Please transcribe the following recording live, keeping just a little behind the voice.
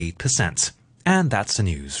8%. And that's the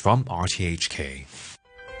news from RTHK.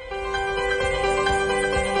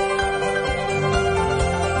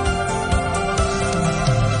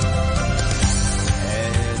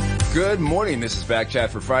 Good morning. This is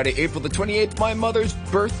Backchat for Friday, April the 28th, my mother's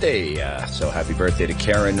birthday. So happy birthday to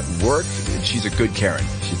Karen Work. She's a good Karen.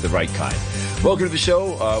 She's the right kind. Welcome to the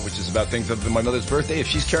show, which is about things other than my mother's birthday. If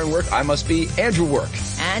she's Karen Work, I must be Andrew Work.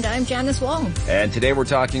 And I'm Janice Wong. And today we're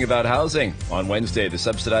talking about housing. On Wednesday, the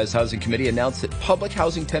Subsidized Housing Committee announced that public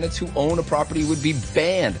housing tenants who own a property would be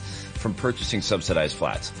banned from purchasing subsidized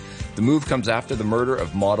flats. The move comes after the murder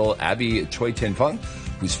of model Abby Choi Tin-fung,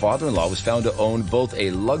 whose father-in-law was found to own both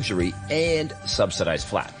a luxury and subsidized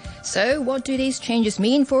flat. So what do these changes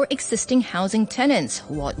mean for existing housing tenants?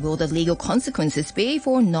 What will the legal consequences be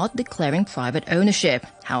for not declaring private ownership?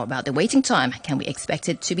 How about the waiting time? Can we expect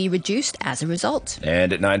it to be reduced as a result?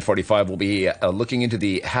 And at 9:45, we'll be looking into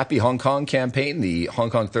the Happy Hong Kong campaign, the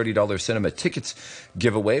Hong Kong $30 cinema tickets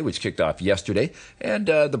giveaway, which kicked off yesterday, and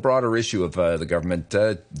the broader issue of the government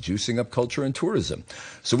juicing up culture and tourism.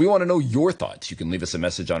 So we want to know your thoughts. You can leave us a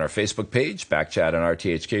message on our Facebook page, Backchat on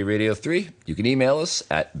RTHK Radio 3. You can email us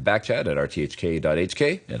at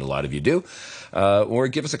backchat@rthk.hk, and a lot of you do, or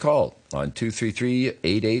give us a call on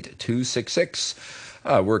 233-88266.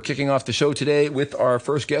 We're kicking off the show today with our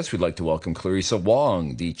first guest. We'd like to welcome Clarissa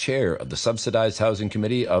Wong, the chair of the Subsidized Housing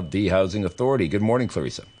Committee of the Housing Authority. Good morning,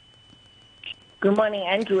 Clarissa. Good morning,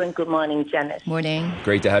 Andrew, and good morning, Janice. Morning.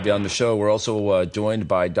 Great to have you on the show. We're also joined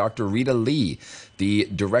by Dr. Rita Lee, the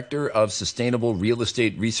Director of Sustainable Real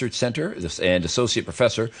Estate Research Center and Associate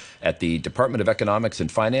Professor at the Department of Economics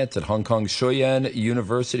and Finance at Hong Kong's Shoyan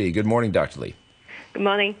University. Good morning, Dr. Lee. Good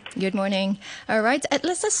morning. Good morning. All right,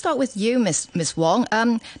 let's start with you, Miss Wong.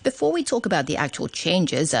 Before we talk about the actual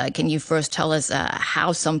changes, can you first tell us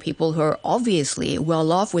how some people who are obviously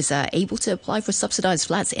well off was able to apply for subsidized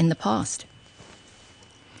flats in the past?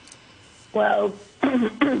 Well,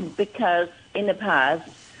 because in the past,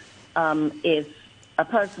 if a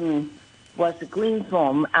person was a green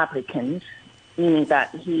form applicant, meaning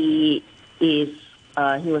that he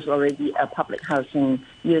was already a public housing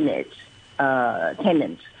unit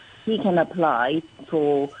tenant, he can apply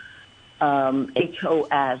for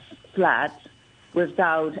HOS flat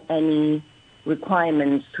without any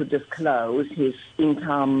requirements to disclose his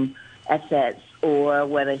income, assets, or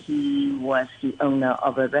whether he was the owner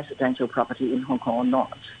of a residential property in Hong Kong or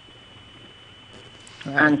not.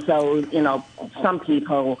 Right. And so, some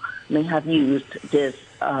people may have used this,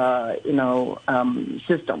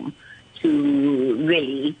 system to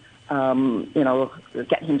really,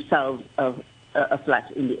 get himself a flat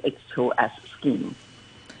in the HOS scheme.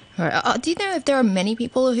 All right. Do you know if there are many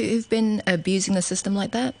people who've been abusing the system like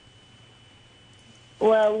that?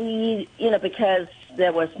 Well, because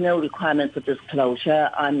there was no requirement for disclosure,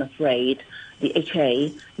 I'm afraid the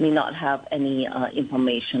HA may not have any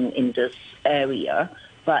information in this area.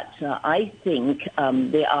 But I think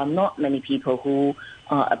there are not many people who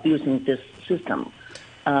are abusing this system.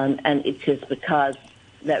 And it is because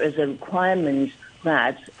there is a requirement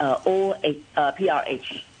that all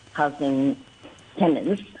PRH housing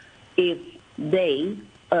tenants, if they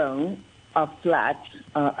own a flat,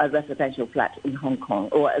 a residential flat in Hong Kong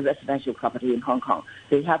or a residential property in Hong Kong,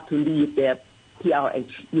 they have to leave their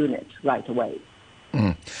PRH unit right away.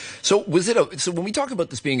 Mm. So so when we talk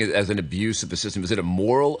about this being as an abuse of the system, is it a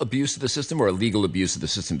moral abuse of the system or a legal abuse of the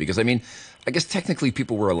system? Because, I guess technically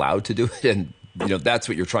people were allowed to do it, and, that's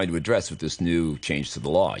what you're trying to address with this new change to the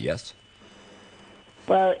law, yes?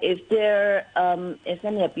 Well, if there is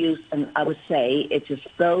any abuse, and I would say it is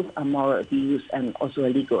both a moral abuse and also a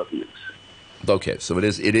legal abuse. Okay, so it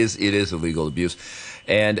is a legal abuse,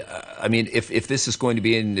 and if this is going to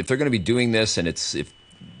be if they're going to be doing this, and if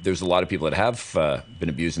there's a lot of people that have been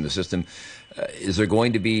abusing the system, is there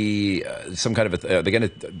going to be some kind of are they going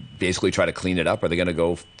to basically try to clean it up? Are they going to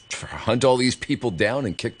go hunt all these people down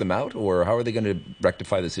and kick them out, or how are they going to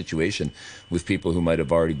rectify the situation with people who might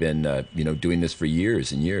have already been doing this for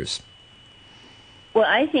years and years? Well,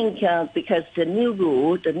 I think because the new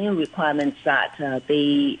requirements that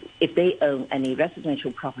if they own any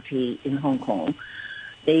residential property in Hong Kong,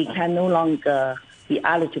 they can no longer be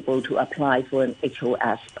eligible to apply for an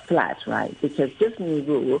HOS flat, right? Because this new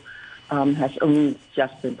rule has only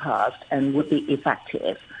just been passed and would be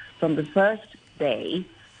effective from the first day.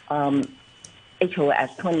 HOS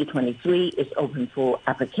 2023 is open for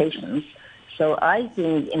applications. So I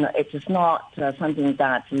think, it is not something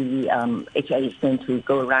that the HA is going to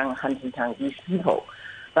go around hunting down these people.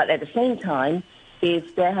 But at the same time,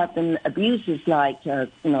 if there have been abuses like,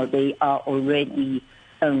 they are already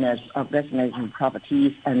owners of residential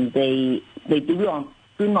properties and they do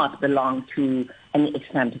do not belong to any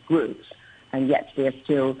exempt groups, and yet they are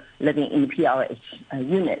still living in PRH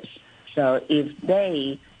units. So if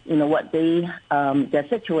they, their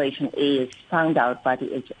situation is found out by the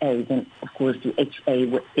HA, then of course the HA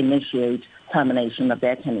would initiate termination of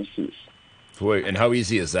their tenancies. Boy, and how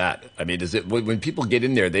easy is that? I mean, is it when people get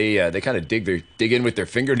in there, they kind of dig in with their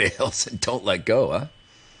fingernails and don't let go, huh?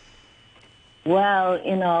 Well,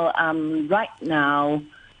 right now,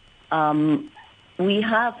 we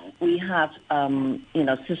have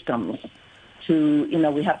systems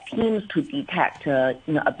to, we have teams to detect,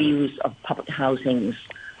 abuse of public housings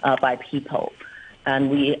by people.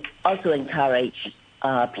 And we also encourage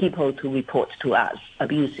people to report to us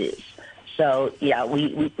abuses. So, yeah,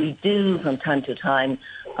 we do from time to time,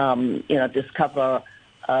 discover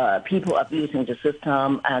people abusing the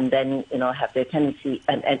system and then, have their tenancy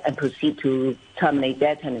and proceed to terminate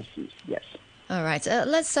their tenancies, yes. All right.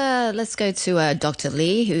 Let's go to Dr.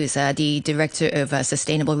 Lee, who is the Director of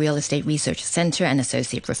Sustainable Real Estate Research Center and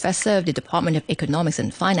Associate Professor of the Department of Economics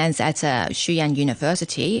and Finance at Shuyang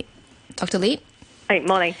University. Dr. Lee? Hey,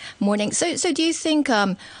 morning. Morning. So do you think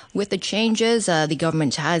with the changes, the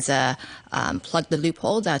government has plugged the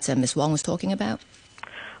loophole that Ms. Wong was talking about?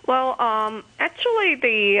 Well, actually,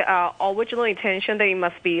 the original intention, they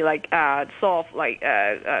must be remove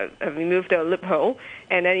the loophole,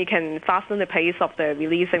 and then you can fasten the pace of the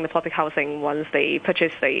releasing the public housing once they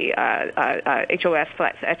purchase the HOS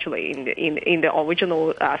flats. Actually, in the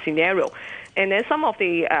original scenario, and then some of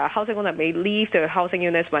the housing owners may leave the housing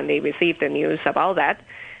units when they receive the news about that.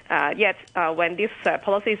 Yet, when this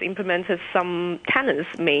policy is implemented, some tenants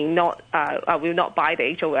will not buy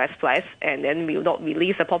the HOS flats and then will not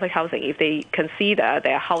release the public housing if they consider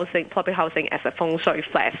their public housing as a feng shui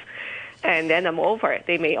flat. And then, moreover,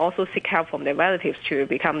 they may also seek help from their relatives to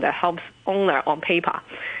become the house owner on paper.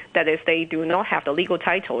 That is, they do not have the legal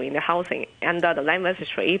title in the housing under the land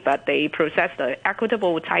registry, but they possess the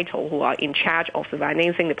equitable title who are in charge of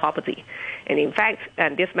financing the property. And in fact,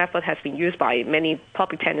 this method has been used by many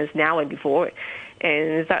public tenants now and before.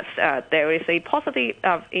 And thus, there is a positive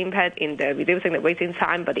impact in the reducing the waiting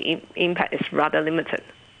time, but the impact is rather limited.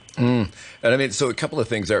 And I mean, so a couple of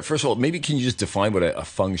things there. First of all, maybe can you just define what a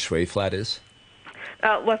feng shui flat is?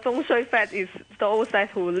 Well, feng shui flat is those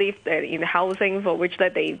who live in housing for which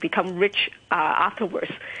that they become rich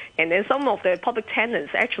afterwards. And then some of the public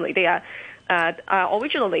tenants, actually, they are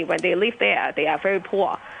originally when they live there, they are very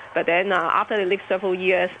poor. But then after they live several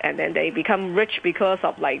years, and then they become rich because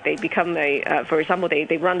of they become for example,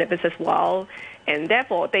 they run their business well, and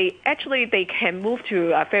therefore they can move to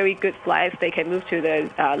very good flats. They can move to the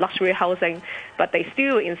luxury housing, but they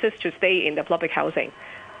still insist to stay in the public housing.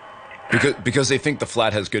 Because they think the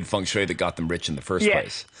flat has good feng shui that got them rich in the first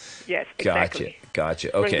place. Yes, exactly.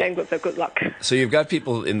 Gotcha. Okay. Bring them with the good luck. So you've got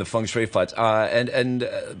people in the feng shui flats,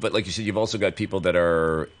 but like you said, you've also got people that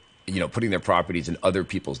are, putting their properties in other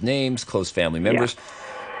people's names, close family members.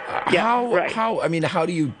 Yeah. How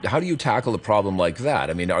do you tackle a problem like that?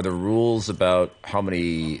 I mean, are there rules about how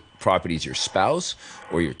many properties your spouse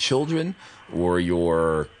or your children or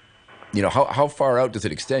your, how far out does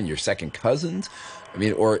it extend? Your second cousins? I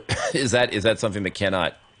mean, or is that something that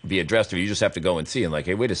cannot be addressed, or you just have to go and see and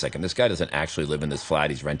hey, wait a second, this guy doesn't actually live in this flat,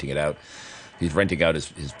 he's renting it out. He's renting out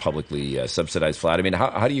his publicly subsidized flat. I mean,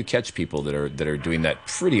 how do you catch people that are doing that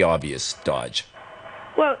pretty obvious dodge?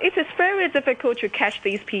 Well, it is very difficult to catch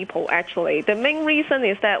these people, actually. The main reason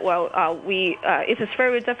is that, it is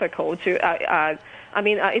very difficult to,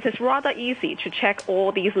 it is rather easy to check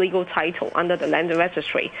all these legal title under the land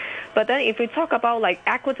registry. But then if we talk about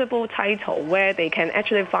equitable title, where they can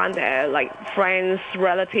actually find their friends,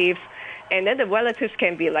 relatives, and then the relatives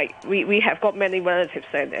can be we have got many relatives,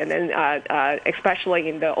 and then especially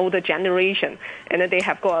in the older generation, and then they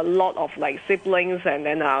have got a lot of siblings, and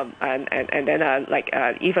then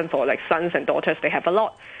even for sons and daughters, they have a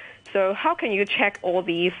lot. So how can you check all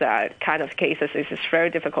these kind of cases? It is very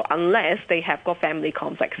difficult unless they have got family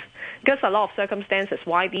conflicts. Because a lot of circumstances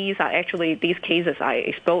why these cases are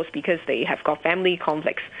exposed because they have got family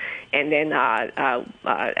conflicts, and then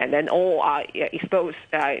all are exposed,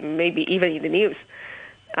 maybe even in the news.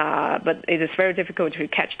 But it is very difficult to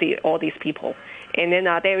catch all these people. And then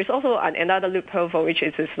there is also another loophole for which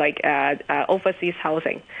it is overseas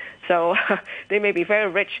housing. So they may be very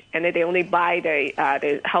rich, and then they only buy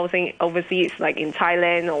the housing overseas, in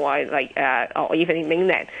Thailand or even in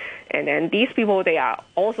mainland. And then these people, they are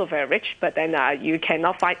also very rich, but then you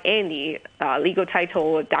cannot find any legal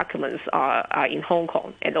title documents in Hong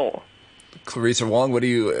Kong at all. Clarissa Wong, what do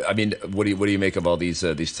you make of all these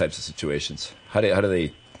types of situations? How do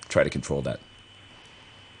they try to control that?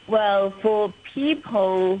 Well, for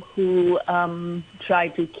people who try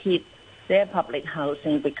to keep their public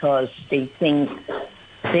housing because they think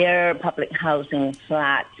their public housing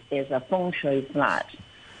flat is a feng shui flat,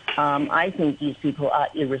 I think these people are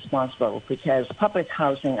irresponsible because public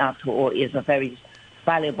housing, after all, is a very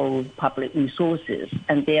valuable public resources.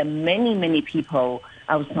 And there are many, many people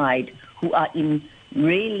outside who are in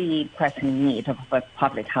really pressing need of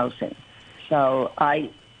public housing. So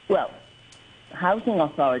housing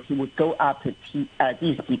authority would go after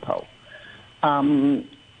these people,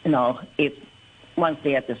 if once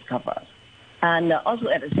they are discovered. And also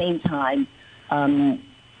at the same time,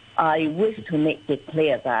 I wish to make it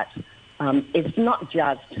clear that it's not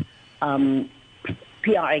just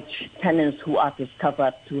PRH tenants who are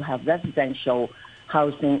discovered to have residential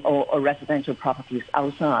housing or residential properties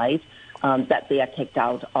outside that they are kicked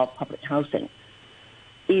out of public housing.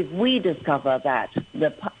 If we discover that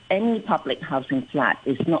any public housing flat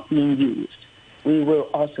is not being used, we will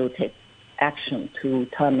also take action to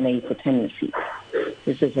terminate the tenancy.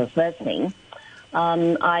 This is the first thing.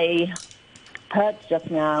 I heard just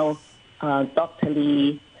now Dr.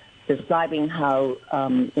 Lee describing how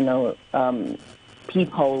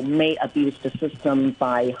people may abuse the system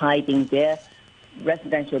by hiding their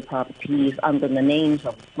residential properties under the names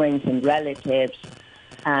of friends and relatives,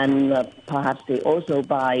 and perhaps they also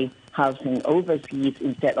buy housing overseas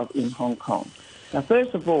instead of in Hong Kong. Now,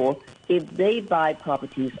 first of all, if they buy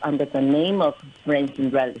properties under the name of friends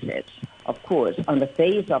and relatives, of course, on the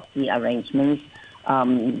face of the arrangements,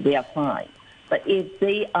 they are fine. But if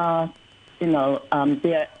they are,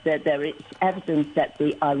 there is evidence that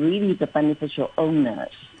they are really the beneficial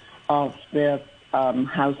owners of the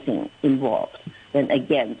housing involved, then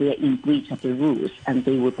again, they are in breach of the rules and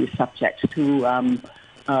they will be subject to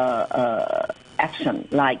action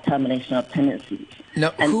like termination of tenancies.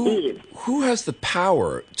 Now, who has the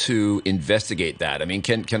power to investigate that? I mean,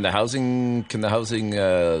 can the housing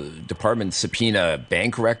department subpoena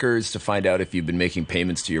bank records to find out if you've been making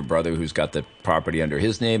payments to your brother who's got the property under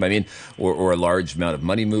his name? I mean, or a large amount of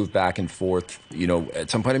money moved back and forth. At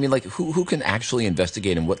some point, I mean, like who can actually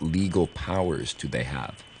investigate and what legal powers do they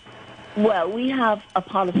have? Well, we have a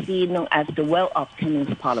policy known as the well-off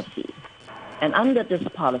tenants policy. And under this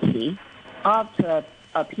policy, after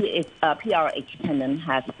a PRH tenant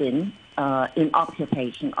has been in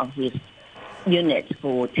occupation of his unit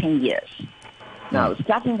for 10 years. Now,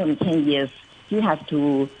 starting from 10 years, he has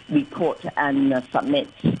to report and submit,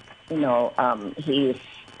 his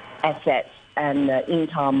assets and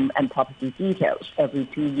income and property details every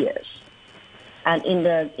 2 years. And in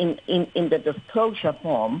the disclosure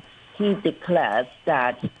form, he declares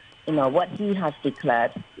that what he has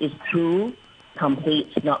declared is true,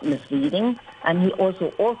 complete, not misleading, and he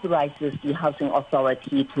also authorizes the housing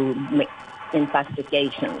authority to make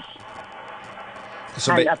investigations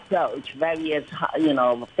and approach various,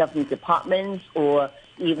 government departments or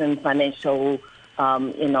even financial,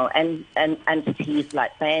 entities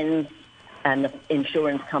like banks and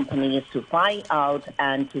insurance companies to find out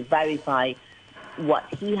and to verify what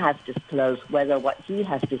he has disclosed, whether what he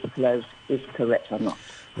has disclosed is correct or not.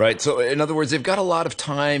 Right. So, in other words, they've got a lot of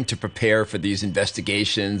time to prepare for these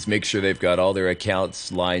investigations, make sure they've got all their accounts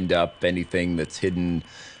lined up, anything that's hidden.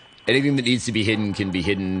 Anything that needs to be hidden can be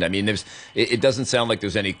hidden. I mean, it doesn't sound like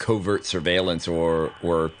there's any covert surveillance or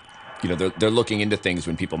they're looking into things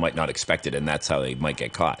when people might not expect it, and that's how they might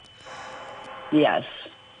get caught. Yes.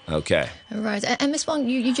 Okay. Right. And Ms. Wong,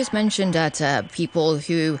 you just mentioned that people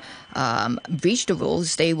who breach the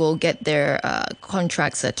rules, they will get their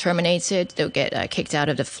contracts terminated, they'll get kicked out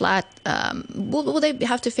of the flat. Will they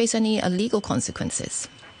have to face any legal consequences?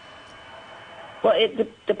 Well, it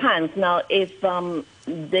depends. Now, if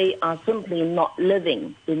they are simply not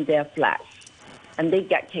living in their flats and they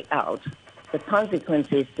get kicked out, the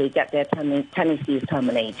consequence is they get their tenancies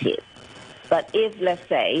terminated. But if, let's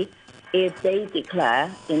say, if they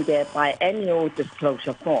declare in their biannual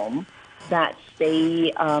disclosure form that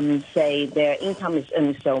they say their income is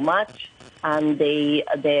earning so much and their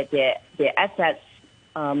assets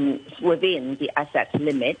within the asset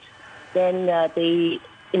limit, then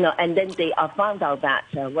and then they are found out that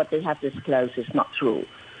what they have disclosed is not true.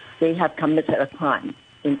 They have committed a crime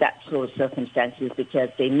in that sort of circumstances because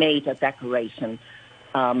they made a declaration,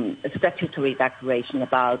 a statutory declaration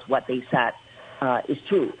about what they said is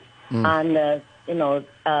true. And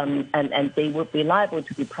and they would be liable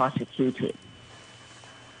to be prosecuted.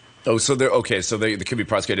 Oh, so they're okay. So they could be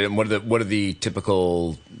prosecuted. And what are the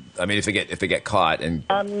typical? I mean, if they get caught and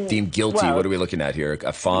deemed guilty, what are we looking at here?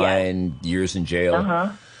 A fine, years in jail.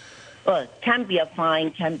 Well, it can be a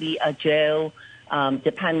fine, can be a jail,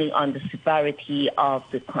 depending on the severity of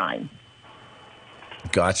the crime.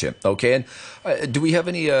 Gotcha. Okay. And do we have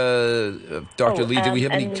any, Dr. Lee, do we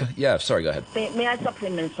have any? Yeah, sorry, go ahead. May I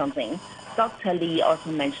supplement something? Dr. Lee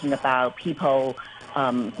also mentioned about people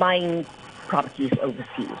buying properties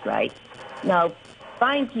overseas, right? Now,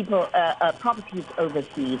 buying properties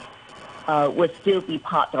overseas would still be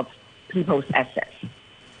part of people's assets.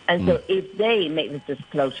 And so if they make the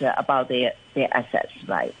disclosure about their assets,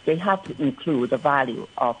 right, they have to include the value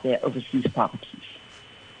of their overseas properties.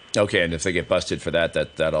 Okay, and if they get busted for that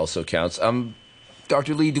also counts.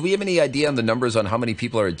 Dr. Lee, do we have any idea on the numbers on how many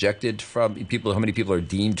people are ejected from how many people are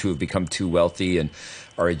deemed to have become too wealthy and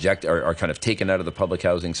are kind of taken out of the public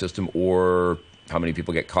housing system, or how many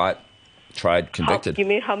people get caught, tried, convicted? You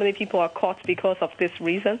mean how many people are caught because of this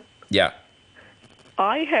reason? Yeah.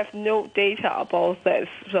 I have no data about this,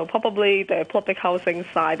 so probably the public housing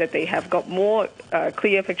side that they have got more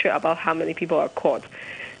clear picture about how many people are caught.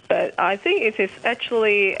 But I think it is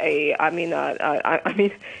actually I mean,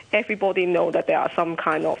 everybody know that there are some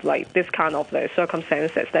kind of like this kind of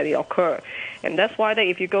circumstances that it occur, and that's why that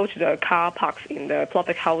if you go to the car parks in the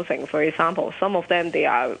public housing, for example, some of them they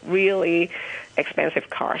are really expensive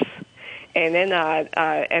cars. And then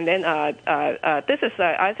this is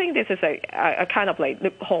I think this is a kind of like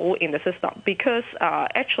loophole in the system, because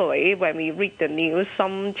actually when we read the news,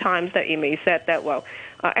 sometimes that it may say that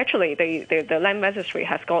actually the land registry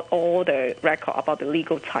has got all the record about the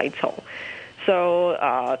legal title. So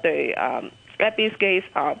at this case,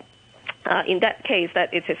 in that case,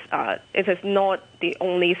 that it is not the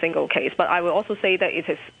only single case, but I will also say that it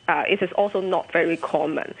is also not very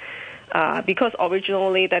common. Because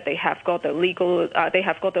originally that they have got the legal, they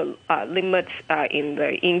have got the limit in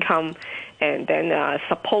the income, and then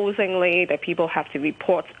supposedly the people have to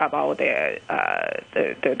report about their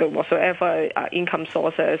the whatsoever income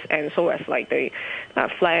sources, and so as like the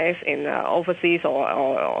flags in overseas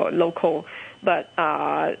or local, but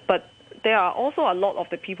there are also a lot of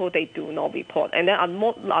the people they do not report, and then a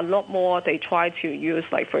lot more they try to use,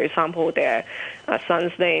 like for example their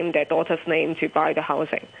son's name, their daughter's name to buy the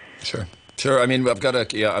housing. Sure. I mean, I've got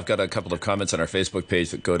a couple of comments on our Facebook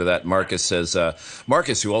page that go to that. Marcus says,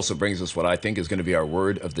 Marcus, who also brings us what I think is going to be our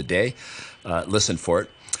word of the day. Listen for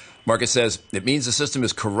it. Marcus says, it means the system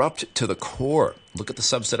is corrupt to the core. Look at the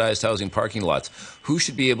subsidized housing parking lots. Who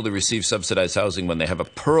should be able to receive subsidized housing when they have a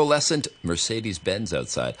pearlescent Mercedes-Benz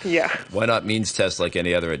outside? Yeah. Why not means test like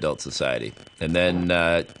any other adult society? And then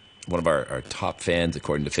one of our top fans,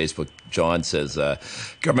 according to Facebook, John, says,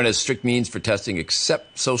 government has strict means for testing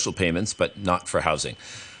except social payments, but not for housing.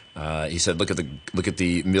 He said, look at the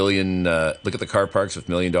car parks with $1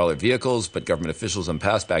 million vehicles, but government officials on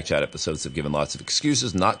past Backchat episodes have given lots of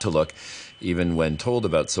excuses not to look. Even when told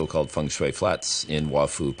about so-called feng shui flats in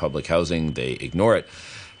Wafu public housing, they ignore it.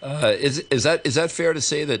 Is that fair to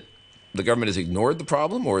say that the government has ignored the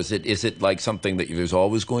problem, or is it like something that there's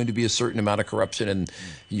always going to be a certain amount of corruption and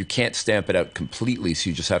you can't stamp it out completely, so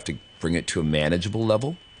you just have to bring it to a manageable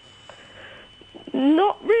level?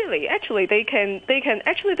 Not really. Actually, they can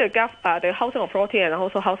actually the housing authority and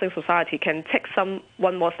also housing society can take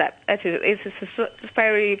one more step. Actually, it's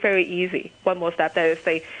very, very easy. One more step, that is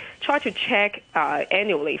they try to check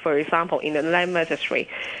annually, for example, in the land registry,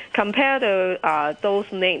 compare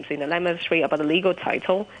those names in the land registry about the legal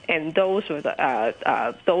title and those who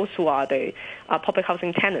are the public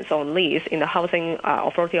housing tenants on lease in the housing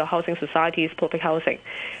authority or housing society's public housing.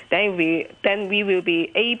 Then we will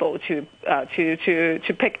be able to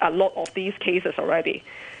pick a lot of these cases already.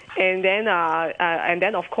 And then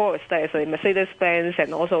of course there's a Mercedes-Benz,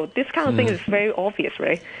 and also this kind of thing is very obvious,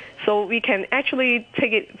 right? So we can actually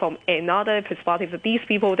take it from another perspective. That these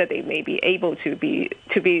people that they may be able to be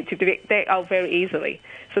take out very easily.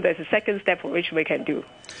 So there's a second step for which we can do.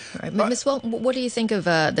 Right. Ms. Wong, what do you think of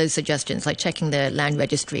those suggestions, like checking the land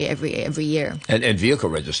registry every year? And vehicle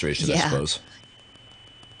registration, I suppose.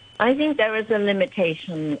 I think there is a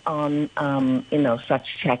limitation on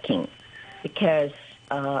such checking, because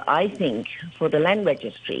I think for the land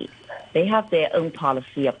registry, they have their own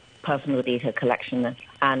policy of personal data collection,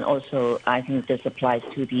 and also I think this applies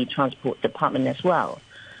to the transport department as well.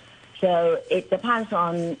 So it depends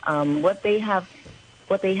on what they have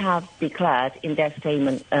declared in their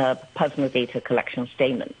statement, personal data collection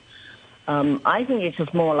statement. I think it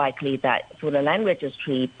is more likely that for the land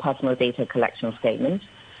registry personal data collection statement,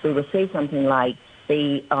 we will say something like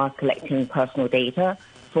they are collecting personal data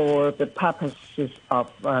for the purposes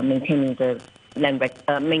of maintaining the land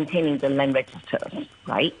registers,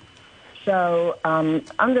 right? So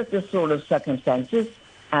under this sort of circumstances,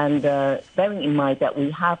 and bearing in mind that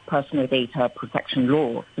we have personal data protection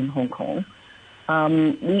law in Hong Kong,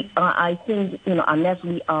 I think, unless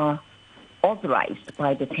we are authorized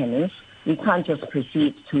by the tenants, we can't just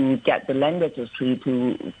proceed to get the land registry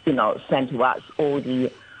to, send to us all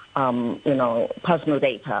the, personal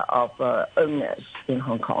data of owners in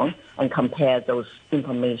Hong Kong and compare the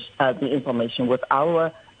information with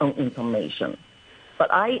our own information.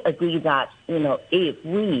 But I agree that, if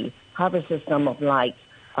we have a system of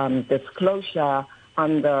disclosure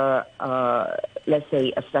under, let's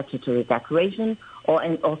say, a statutory declaration or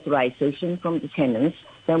an authorization from the tenants,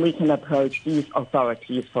 then we can approach these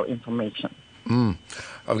authorities for information.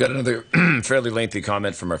 I've got another fairly lengthy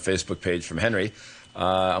comment from our Facebook page from Henry.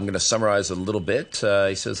 I'm going to summarize a little bit.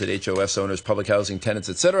 He says that HOS owners, public housing tenants,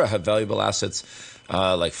 etc., have valuable assets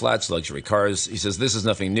like flats, luxury cars. He says this is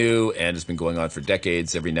nothing new and has been going on for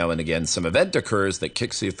decades. Every now and again, some event occurs that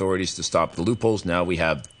kicks the authorities to stop the loopholes. Now we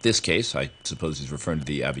have this case. I suppose he's referring to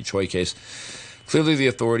the Abby Choi case. Clearly, the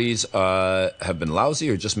authorities have been lousy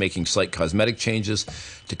or just making slight cosmetic changes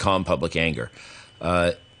to calm public anger.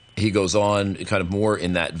 He goes on kind of more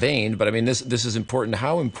in that vein, but I mean, this is important.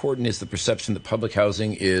 How important is the perception that public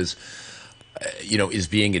housing is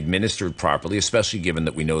being administered properly, especially given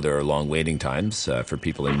that we know there are long waiting times for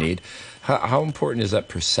people in need? How important is that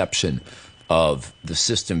perception of the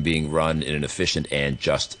system being run in an efficient and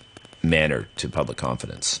just manner to public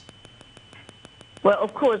confidence? Well,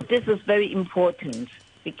 of course, this is very important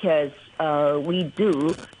because we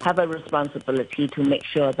do have a responsibility to make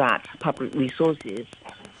sure that public resources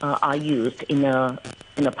are used in a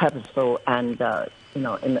purposeful and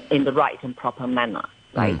in the right and proper manner,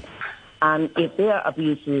 right? And if there are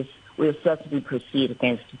abuses, we'll certainly proceed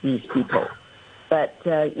against these people. But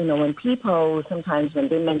when people sometimes when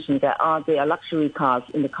they mention that there are luxury cars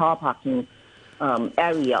in the car parking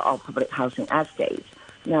area of public housing estates,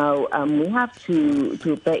 now we have to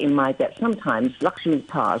bear in mind that sometimes luxury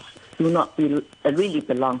cars do not really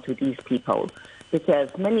belong to these people, because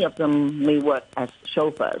many of them may work as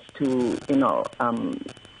chauffeurs to,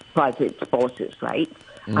 private bosses, right?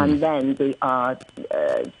 And then they are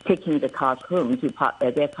taking the cars home to park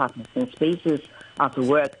at their parking spaces after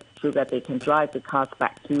work so that they can drive the cars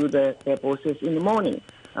back to their bosses in the morning.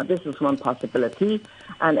 This is one possibility.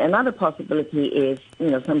 And another possibility is,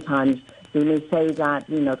 sometimes they may say that,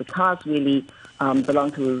 the cars really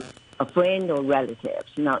belong to a friend or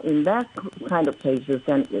relatives. Now, in that kind of cases,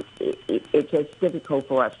 then it is difficult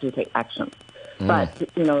for us to take action. But,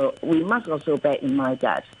 we must also bear in mind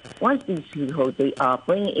that once these people, they are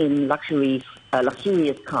bringing in luxurious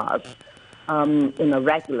cars,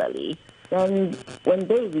 regularly, then when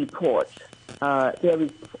they report, they're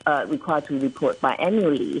required to report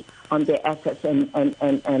biannually on their assets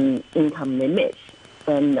and income limits,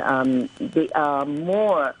 then they are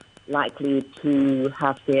more likely to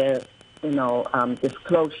have their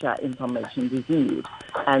disclosure information reviewed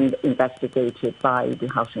and investigated by the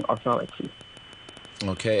housing authority.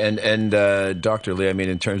 Okay, and Dr. Lee, I mean,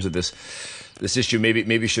 in terms of this issue,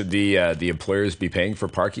 maybe should the employers be paying for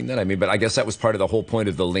parking then? I mean, but I guess that was part of the whole point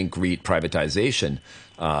of the Link REIT privatization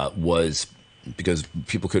was because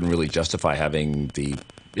people couldn't really justify having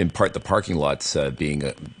in part the parking lots being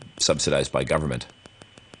subsidized by government.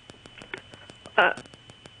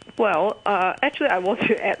 Actually, I want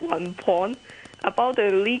to add one point about the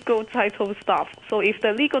legal title staff. So if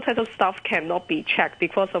the legal title staff cannot be checked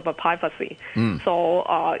because of a privacy, so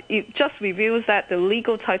it just reveals that the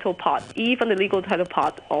legal title part, even the legal title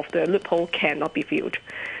part of the loophole cannot be filled.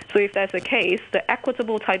 So if that's the case, the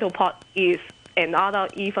equitable title part is another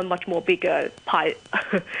even much more bigger pie,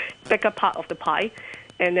 bigger part of the pie.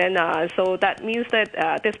 And then, so that means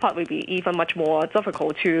that this part will be even much more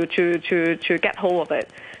difficult to get hold of it.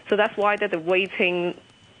 So that's why that the waiting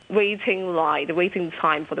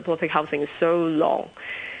time for the public housing is so long.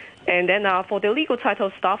 And then for the legal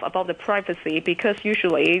title stuff about the privacy, because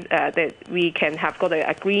usually that we can have got an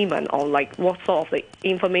agreement on like what sort of the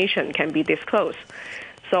information can be disclosed.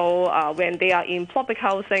 So when they are in public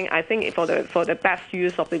housing, I think for the best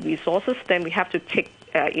use of the resources, then we have to take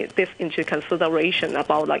this into consideration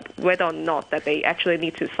about like whether or not that they actually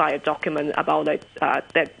need to sign a document about it,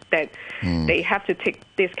 that they have to take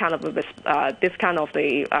this kind of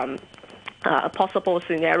a possible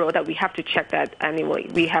scenario that we have to check that anyway.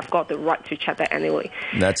 We have got the right to check that anyway.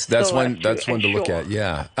 That's one to look at.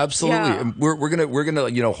 Yeah, absolutely. Yeah. We're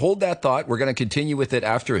gonna hold that thought. We're gonna continue with it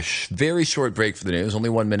after a very short break for the news. Only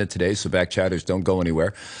 1 minute today, so Backchatters, don't go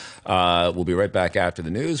anywhere. We'll be right back after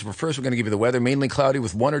the news. But first, we're going to give you the weather. Mainly cloudy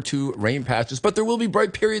with 1 or 2 rain patches, but there will be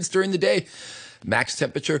bright periods during the day. Max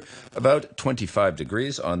temperature about 25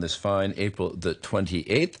 degrees on this fine April the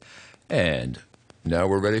 28th. And now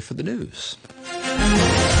we're ready for the news.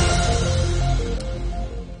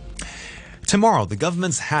 Tomorrow, the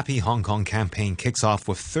government's Happy Hong Kong campaign kicks off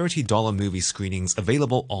with $30 movie screenings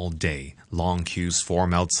available all day. Long queues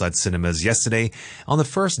formed outside cinemas yesterday on the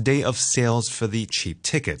first day of sales for the cheap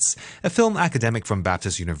tickets. A film academic from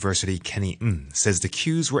Baptist University, Kenny says the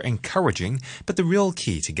queues were encouraging, but the real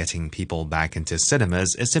key to getting people back into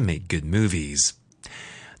cinemas is to make good movies.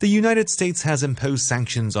 The United States has imposed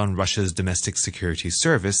sanctions on Russia's domestic security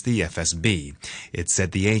service, the FSB. It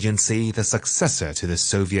said the agency, the successor to the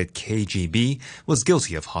Soviet KGB, was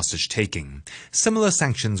guilty of hostage-taking. Similar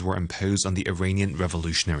sanctions were imposed on the Iranian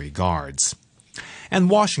Revolutionary Guards. And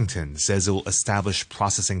Washington says it will establish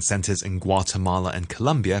processing centers in Guatemala and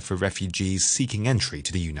Colombia for refugees seeking entry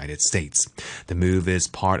to the United States. The move is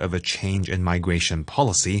part of a change in migration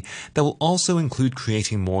policy that will also include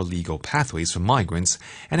creating more legal pathways for migrants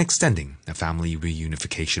and extending a family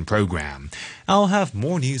reunification program. I'll have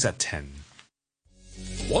more news at 10.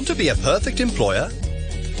 Want to be a perfect employer?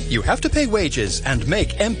 You have to pay wages and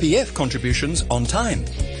make MPF contributions on time.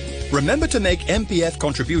 Remember to make MPF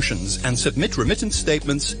contributions and submit remittance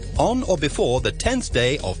statements on or before the 10th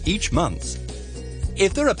day of each month.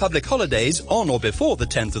 If there are public holidays on or before the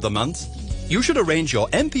 10th of the month, you should arrange your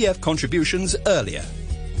MPF contributions earlier.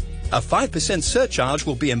 A 5% surcharge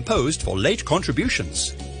will be imposed for late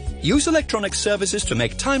contributions. Use electronic services to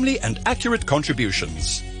make timely and accurate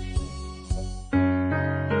contributions.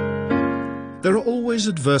 There are always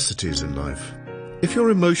adversities in life. If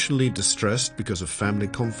you're emotionally distressed because of family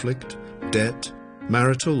conflict, debt,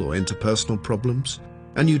 marital or interpersonal problems,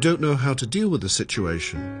 and you don't know how to deal with the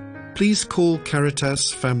situation, please call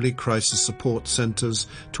Caritas Family Crisis Support Centre's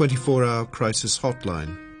 24-hour crisis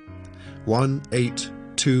hotline,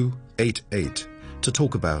 18288, to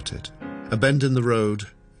talk about it. A bend in the road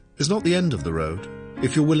is not the end of the road.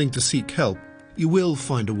 If you're willing to seek help, you will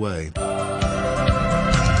find a way.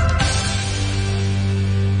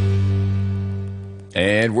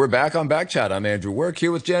 And we're back on Backchat. I'm Andrew Work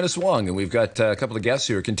here with Janice Wong, and we've got a couple of guests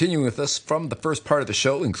who are continuing with us from the first part of the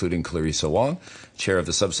show, including Clarissa Wong, Chair of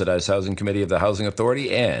the Subsidized Housing Committee of the Housing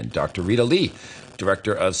Authority, and Dr. Rita Lee,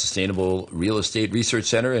 Director of Sustainable Real Estate Research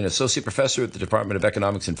Center and Associate Professor at the Department of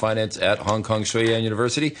Economics and Finance at Hong Kong Shui Yan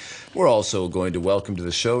University. We're also going to welcome to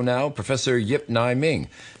the show now Professor Yip Nai Ming,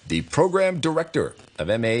 the Program Director of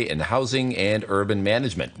MA in Housing and Urban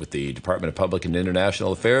Management with the Department of Public and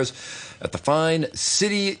International Affairs at the fine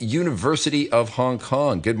City University of Hong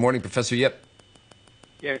Kong. Good morning, Professor Yip.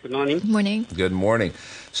 Yeah, good morning. Good morning. Good morning.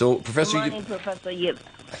 So, Professor Good morning, Professor Yip.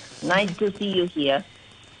 Nice to see you here.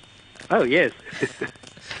 Oh, yes.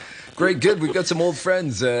 Great, good. We've got some old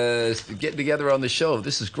friends getting together on the show.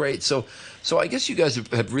 This is great. So I guess you guys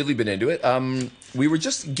have really been into it. We were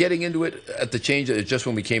just getting into it at the change, just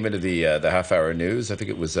when we came into the half-hour news. I think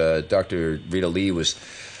it was Dr. Rita Lee was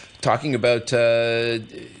talking about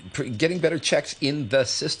getting better checks in the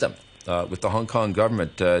system with the Hong Kong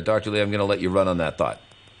government. Dr. Lee, I'm going to let you run on that thought.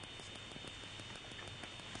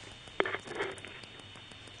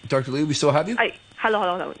 Dr. Lee, we still have you?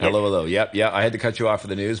 Hello. Hello. Yep. Yeah. I had to cut you off for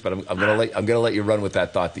the news, but I'm gonna let you run with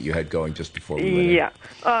that thought that you had going just before we went in. Yeah.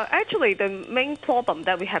 Actually, the main problem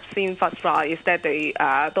that we have seen thus far is that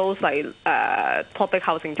those public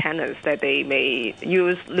housing tenants that they may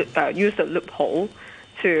use the loophole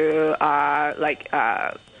to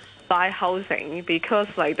buy housing, because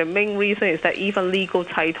the main reason is that even legal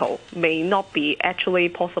title may not be actually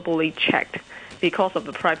possibly checked because of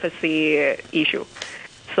the privacy issue.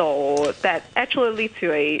 So that actually leads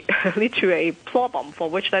to a problem for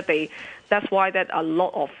which that's why that a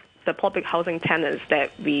lot of the public housing tenants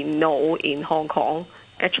that we know in Hong Kong,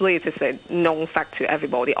 actually it is a known fact to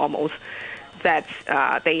everybody almost, that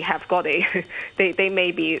they have got they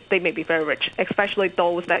may be very rich, especially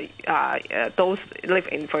those that those live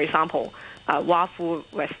in, for example, Wafu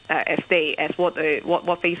Estate, as what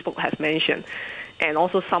Facebook has mentioned, and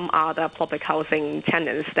also some other public housing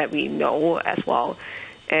tenants that we know as well.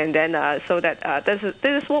 And then this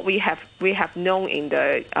is what we have known in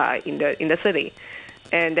the city.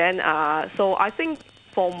 And then so I think,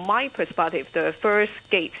 from my perspective, the first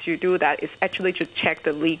gate to do that is actually to check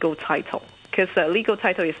the legal title, because the legal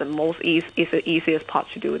title is the easiest part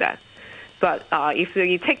to do that. But if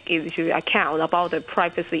we take into account about the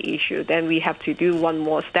privacy issue, then we have to do one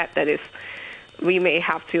more step. That is, we may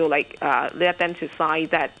have to let them to sign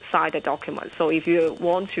the document. So if you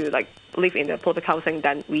want to live in the public housing,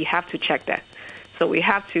 then we have to check that. So we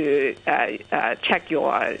have to check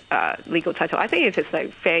your legal title. I think it is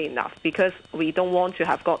fair enough, because we don't want to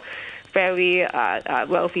have got very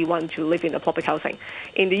wealthy one to live in the public housing.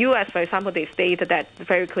 In the U.S., for example, they stated that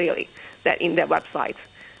very clearly, that in their website,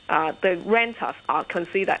 the renters are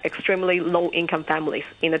considered extremely low-income families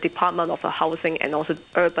in the Department of Housing and also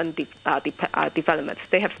Urban Developments.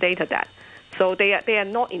 They have stated that. So they are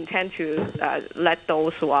not intend to let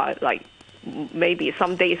those who are like maybe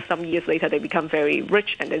some years later, they become very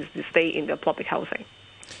rich and then stay in the public housing.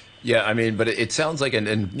 Yeah, I mean, but it sounds like, and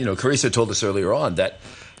Carissa told us earlier on that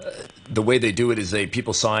the way they do it is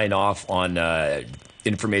people sign off on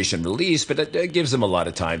information release, but it gives them a lot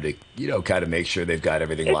of time to, kind of make sure they've got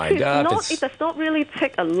everything lined up. It does not really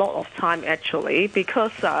take a lot of time, actually,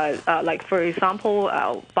 because, like, for example,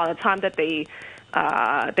 by the time that they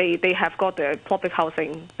have got the public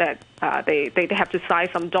housing, that they have to sign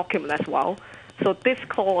some document as well. So this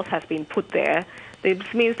clause has been put there. This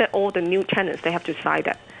means that all the new tenants, they have to sign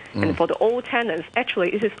that. And for the old tenants,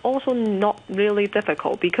 actually, it is also not really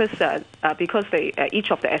difficult because they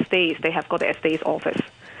each of the estates, they have got the estates office.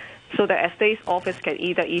 So the estates office can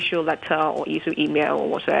either issue a letter or issue email or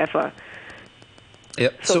whatsoever.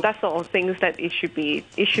 Yep. So that's sort of things that it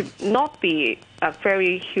should not be a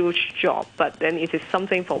very huge job, but then it is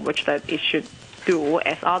something for which that it should do,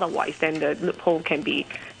 as otherwise then the loophole can be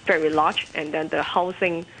very large and then the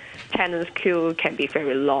housing tenants queue can be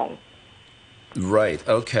very long. Right.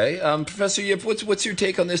 Okay. Professor Yip, what's your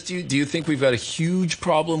take on this? Do you think we've got a huge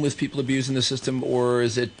problem with people abusing the system, or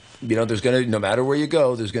is it, there's going to, no matter where you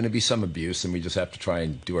go, there's going to be some abuse, and we just have to try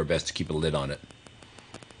and do our best to keep a lid on it?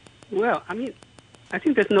 Well, I mean, I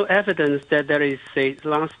think there's no evidence that there is a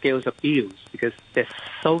large scale abuse because it's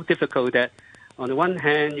so difficult that on the one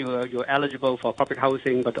hand you're eligible for public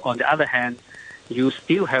housing, but on the other hand you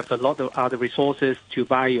still have a lot of other resources to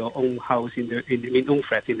buy your own house in the own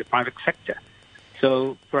flat in the private sector.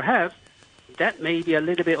 So perhaps that may be a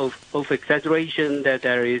little bit of exaggeration that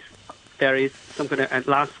there is some kind of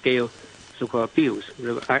large scale so-called abuse.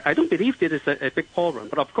 I don't believe this is a big problem,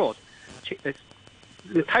 but of course,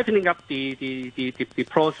 tightening up the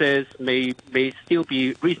process may still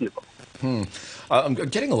be reasonable. I'm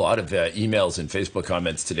getting a lot of emails and Facebook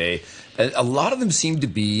comments today. A lot of them seem to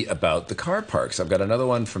be about the car parks. I've got another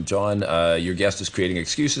one from John. Your guest is creating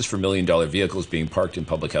excuses for million-dollar vehicles being parked in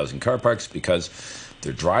public housing car parks because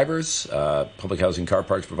they're drivers. Public housing car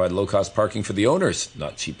parks provide low-cost parking for the owners,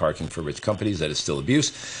 not cheap parking for rich companies. That is still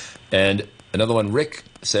abuse. And another one, Rick,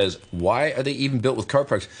 says, why are they even built with car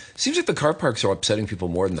parks? Seems like the car parks are upsetting people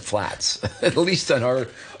more than the flats, at least on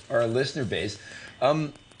our listener base.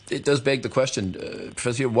 It does beg the question,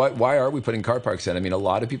 Professor, why are we putting car parks in? I mean, a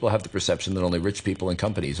lot of people have the perception that only rich people and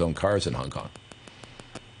companies own cars in Hong Kong.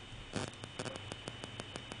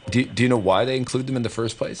 Do you know why they include them in the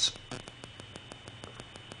first place?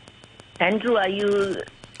 Andrew, are you...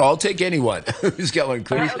 I'll take anyone who's got one.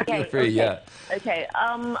 Please feel free, yeah. Okay,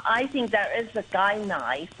 I think there is a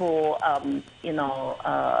guideline for,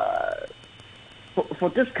 for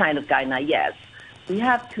this kind of guideline, yes. We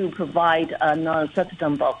have to provide a certain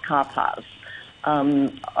number of car parks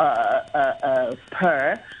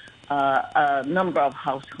per number of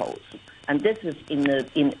households, and this is in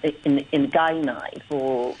guideline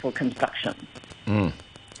for construction.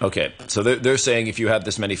 Okay, so they're saying if you have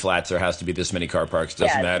this many flats, there has to be this many car parks.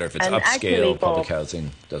 Doesn't matter if it's upscale, public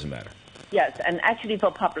housing. Doesn't matter. Yes, and actually for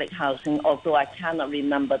public housing, although I cannot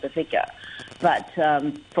remember the figure, but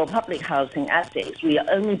for public housing estates, we are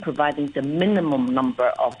only providing the minimum number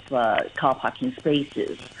of car parking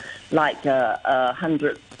spaces, like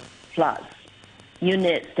 100 plus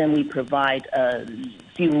units. Then we provide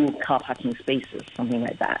few car parking spaces, something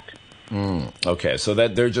like that. Okay, so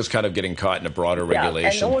that they're just kind of getting caught in a broader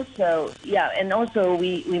regulation. And also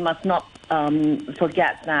we must not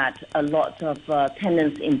forget that a lot of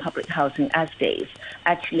tenants in public housing estates,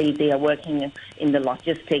 actually they are working in the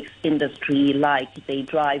logistics industry, like they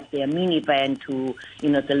drive their minivan to,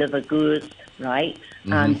 deliver goods, right?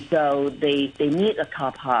 Mm-hmm. And so they need a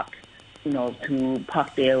car park, to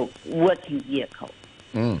park their working vehicle.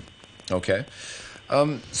 Okay.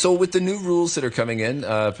 So with the new rules that are coming in,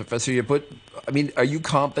 Professor Yaput, are you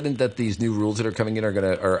confident that these new rules that are coming in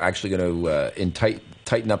are actually going to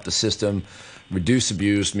tighten up the system, reduce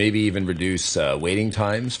abuse, maybe even reduce waiting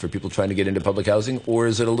times for people trying to get into public housing? Or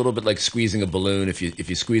is it a little bit like squeezing a balloon? If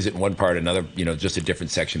you squeeze it in one part, another, just a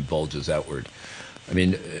different section bulges outward.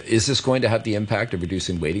 Is this going to have the impact of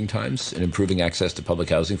reducing waiting times and improving access to public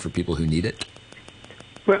housing for people who need it?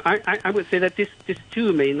 Well, I would say that this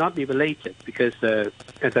two may not be related because,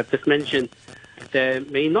 as I've just mentioned, there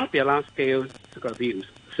may not be a large-scale abuse.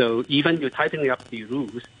 So even you're tightening up the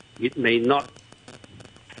rules, it may not,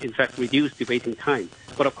 in fact, reduce the waiting time.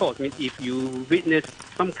 But of course, if you witness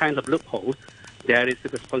some kind of loophole, there is the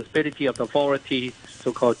responsibility of the authority,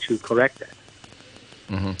 so-called, to correct that.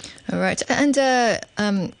 Mm-hmm. All right. And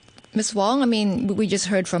Ms. Wong, I mean, we just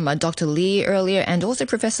heard from Dr. Lee earlier and also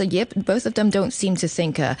Professor Yip. Both of them don't seem to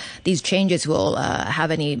think these changes will have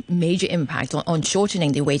any major impact on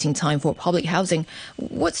shortening the waiting time for public housing.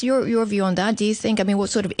 What's your view on that? Do you think, I mean, what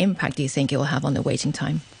sort of impact do you think it will have on the waiting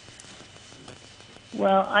time?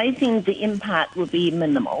 Well, I think the impact will be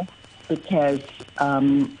minimal because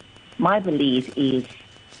my belief is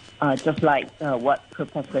just like what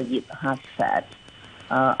Professor Yip has said.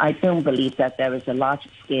 I don't believe that there is a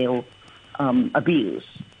large-scale abuse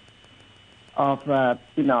of,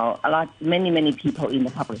 many people in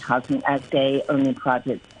the public housing as they own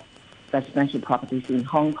private residential properties in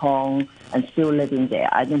Hong Kong and still living there.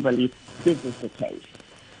 I don't believe this is the case.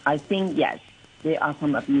 I think, yes, there are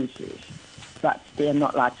some abuses, but they are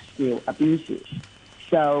not large-scale abuses.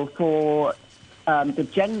 So for the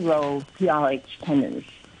general PRH tenants,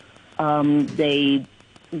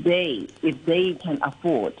 if they can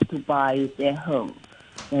afford to buy their home,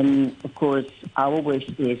 then of course our wish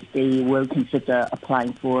is they will consider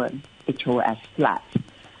applying for an HOS flat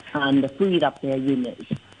and free up their units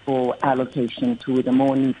for allocation to the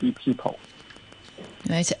more needy people.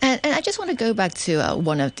 Right. And I just want to go back to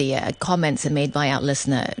one of the comments made by our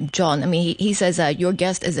listener, John. I mean, he says your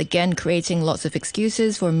guest is again creating lots of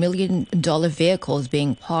excuses for $1 million vehicles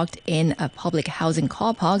being parked in public housing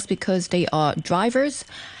car parks because they are drivers.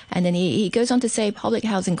 And then he goes on to say public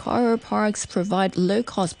housing car parks provide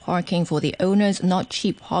low-cost parking for the owners, not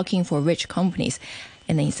cheap parking for rich companies.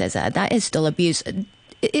 And then he says that is still abuse.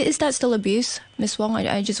 Is that still abuse, Ms. Wong?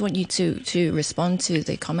 I just want you to respond to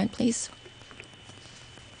the comment, please.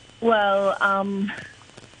 Well, I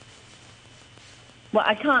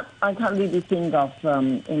can't really think of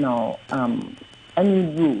any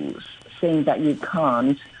rules saying that you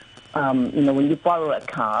can't, when you borrow a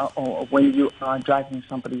car or when you are driving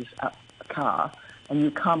somebody's car and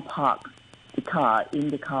you can't park the car in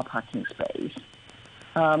the car parking space.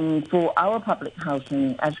 For our public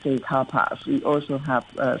housing SK car parks, we also have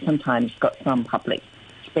sometimes got some public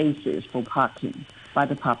spaces for parking by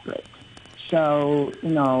the public. So,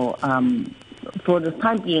 for the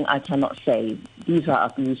time being, I cannot say these are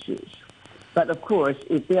abuses. But of course,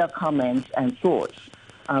 if there are comments and thoughts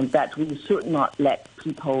that we should not let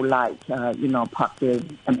people park their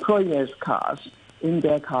employers' cars in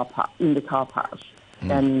their in the car parks,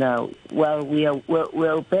 then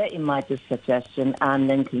we'll bear in mind this suggestion and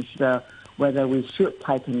then consider whether we should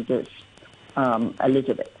tighten this a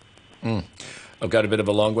little bit. I've got a bit of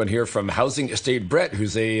a long one here from Housing Estate Brett,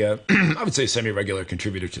 who's a, I would say, semi-regular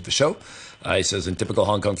contributor to the show. He says, in typical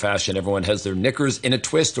Hong Kong fashion, everyone has their knickers in a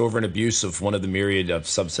twist over an abuse of one of the myriad of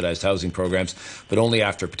subsidized housing programs, but only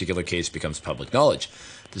after a particular case becomes public knowledge.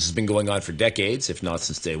 This has been going on for decades, if not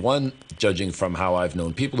since day one, judging from how I've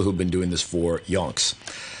known people who've been doing this for yonks.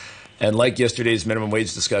 And like yesterday's minimum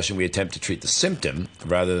wage discussion, we attempt to treat the symptom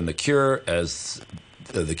rather than the cure as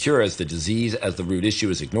the disease, as the root issue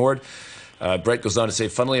is ignored. Brett goes on to say,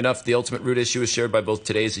 funnily enough, the ultimate root issue is shared by both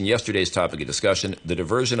today's and yesterday's topic of discussion. The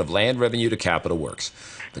diversion of land revenue to capital works.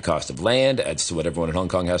 The cost of land adds to what everyone in Hong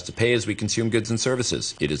Kong has to pay as we consume goods and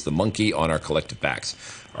services. It is the monkey on our collective backs.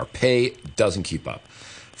 Our pay doesn't keep up.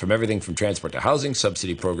 From everything from transport to housing,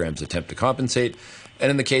 subsidy programs attempt to compensate. And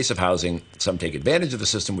in the case of housing, some take advantage of the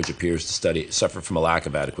system, which appears to suffer from a lack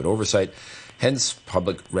of adequate oversight. Hence,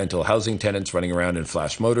 public rental housing tenants running around in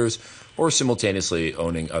flash motors or simultaneously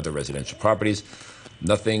owning other residential properties.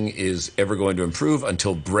 Nothing is ever going to improve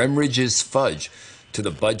until Bremridge's fudge to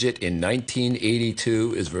the budget in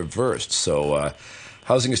 1982 is reversed. So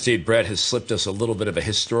Housing Estate Brett has slipped us a little bit of a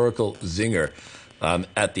historical zinger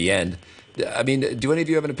at the end. I mean, do any of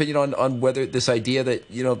you have an opinion on whether this idea that,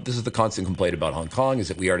 this is the constant complaint about Hong Kong, is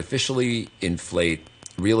that we artificially inflate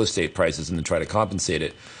real estate prices and then try to compensate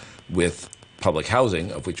it with public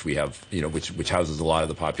housing, of which we have, which houses a lot of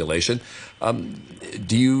the population.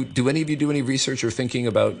 Do any of you do any research or thinking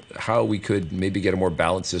about how we could maybe get a more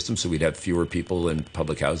balanced system so we'd have fewer people in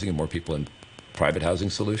public housing and more people in private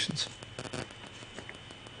housing solutions?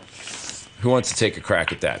 Who wants to take a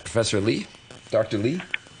crack at that? Professor Lee? Dr. Lee?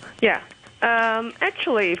 Yeah.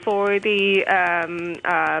 Actually, for the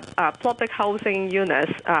public housing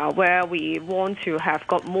units, where we want to have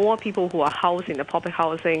got more people who are housed in the public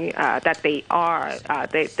housing, that they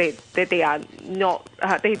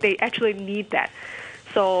actually need that.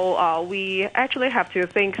 So we actually have to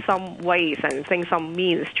think some ways and think some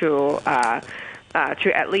means to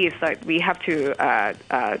at least we have to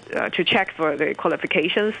check for the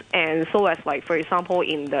qualifications, and so as for example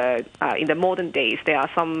in the modern days there are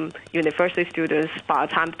some university students by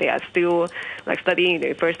the time they are still studying in the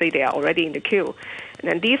university they are already in the queue,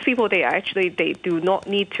 And these people, they do not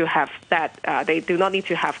need to have that. They do not need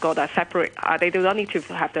to have got a separate. They do not need to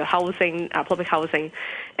have the housing, public housing.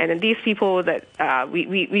 And then these people that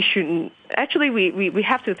we shouldn't. Actually, we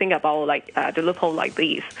have to think about like the loophole like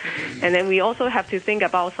these, and then we also have to think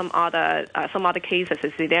about some other cases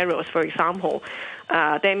and scenarios. For example,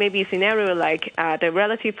 there may be a scenario like the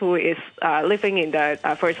relative who is living in the,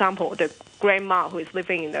 for example, the grandma who is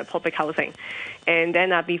living in the public housing, and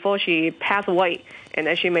then before she passed away, and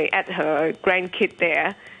then she may add her grandkid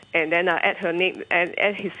there. And then add her name,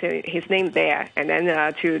 add his name there, and then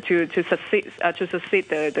to succeed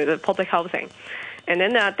the public housing, and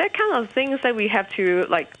then that kind of things that we have to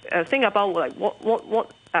like think about, like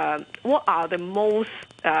what are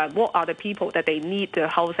the people that they need the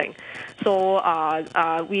housing. So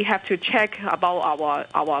we have to check about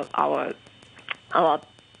our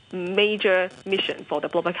major mission for the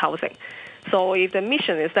public housing. So if the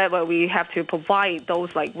mission is that where we have to provide those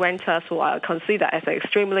like renters who are considered as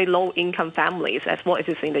extremely low-income families, as what it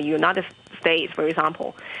is in the United States, for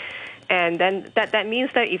example, and then that means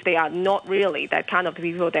that if they are not really that kind of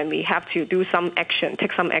people, then we have to do some action,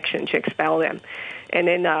 take some action to expel them. And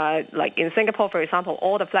then like in Singapore, for example,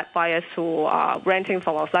 all the flat buyers who are renting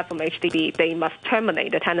from a flat from HDB, they must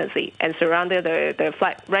terminate the tenancy and surround the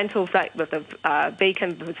rental flat with the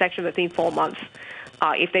vacant possession within 4 months.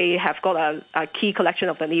 If they have got a key collection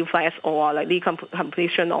of the new flats or like legal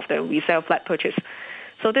completion of the resale flat purchase.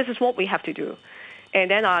 So this is what we have to do. And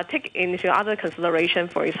then take into other consideration,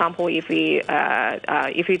 for example, if we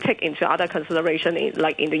take into other consideration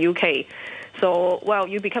like in the UK. So, well,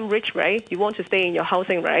 you become rich, right? You want to stay in your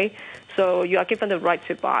housing, right? So you are given the right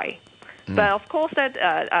to buy. But of course,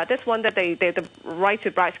 that this one that the right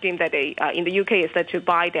to buy scheme that they in the UK is that to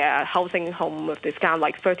buy their housing home with discount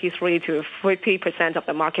like 33 to 50% of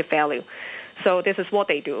the market value. So this is what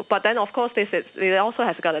they do. But then, of course, it also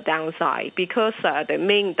has got a downside because the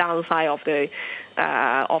main downside of the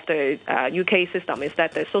UK system is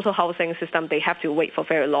that the social housing system, they have to wait for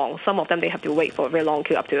very long. Some of them, they have to wait for very long,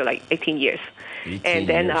 up to like 18 years. And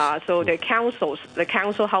then, so the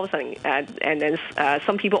council housing, and then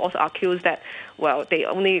some people also accuse that, well, they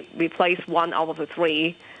only replace 1 out of the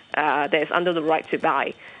 3 that is under the right to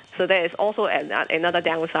buy. So there is also another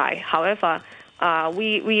downside. However,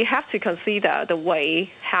 we have to consider the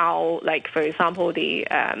way how, like, for example, the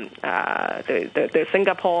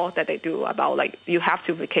Singapore that they do about, like, you have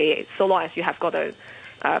to vacate. So long as you have got a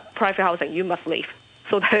private housing, you must leave.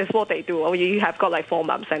 So that is what they do. Or you have got, like, 4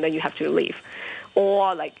 months and then you have to leave.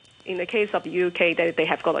 Or, like, in the case of the UK, they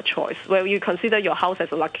have got a choice. Well, you consider your house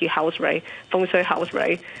as a lucky house, right? Feng Shui house,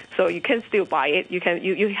 right? So you can still buy it. You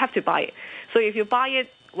have to buy it. So if you buy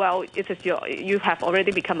it, well, it is you have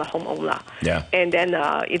already become a homeowner. Yeah. And then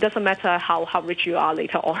it doesn't matter how rich you are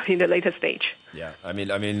later on in the later stage. Yeah. I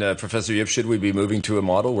mean, Professor Yip, should we be moving to a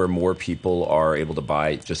model where more people are able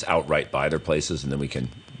to just outright buy their places, and then we can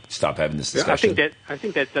stop having this discussion? I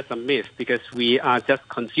think that's just a myth because we are just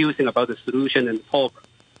confusing about the solution and problem.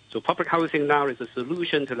 So public housing now is a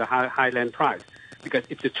solution to the high land price. Because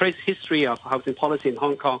if you trace history of housing policy in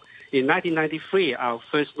Hong Kong, in 1993, our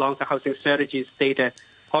first long-term housing strategy stated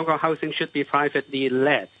Hong Kong housing should be privately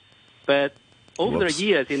led. But over the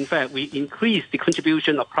years, in fact, we increased the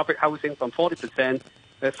contribution of public housing from 40%,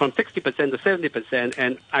 from 60% to 70%,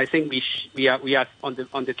 and I think we are on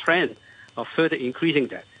the trend of further increasing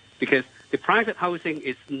that because the private housing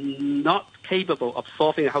is not capable of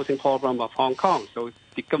solving the housing problem of Hong Kong, so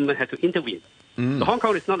the government had to intervene. So Hong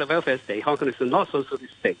Kong is not a welfare state. Hong Kong is not a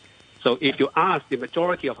socialist state. So if you ask the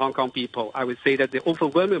majority of Hong Kong people, I would say that the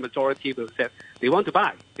overwhelming majority will say they want to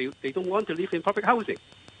buy. They don't want to live in public housing,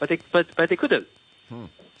 but they couldn't.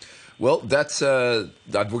 Well, that's we're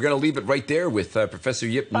going to leave it right there with Professor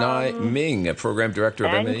Yip Nai Ming, Program Director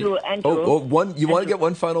of Andrew, MA. You want to get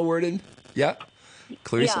one final word in? Yeah,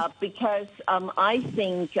 Clarissa? Yeah, because I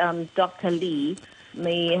think Dr. Lee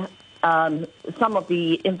may some of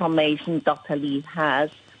the information Dr. Lee has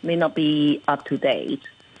may not be up to date.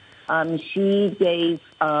 She gave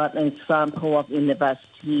an example of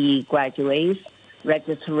university graduates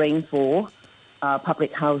registering for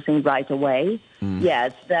public housing right away.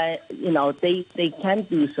 Yes, they can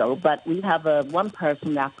do so, but we have a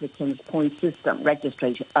one-person applicant point system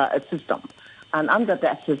registration system, and under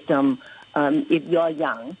that system, if you're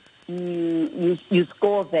young, you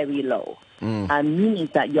score very low, and meaning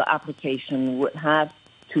that your application would have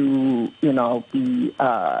to be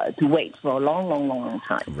to wait for a long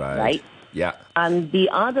time, right? Yeah. And the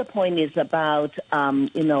other point is about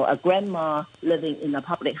a grandma living in a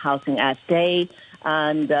public housing estate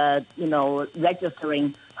and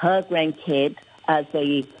registering her grandkid as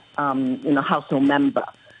a household member.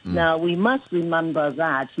 Now, we must remember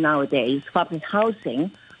that nowadays, public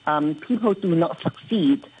housing, people do not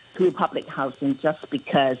succeed to public housing just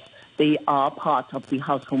because they are part of the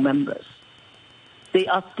household members. They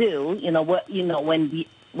are still, when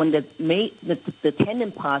the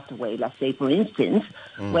tenant passed away, let's say, for instance,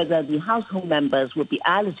 whether the household members would be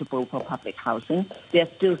eligible for public housing, they're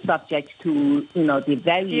still subject to, the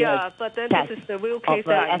various but then this is the real case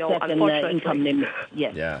that I know, unfortunately. Income limit.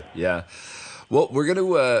 Yes. Yeah. Well, we're going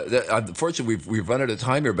to, unfortunately, we've run out of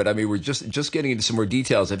time here, but I mean, we're just getting into some more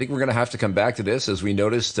details. I think we're going to have to come back to this. As we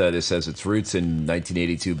noticed, this has its roots in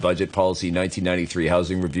 1982 budget policy, 1993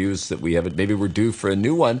 housing reviews that we haven't, maybe we're due for a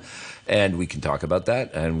new one, and we can talk about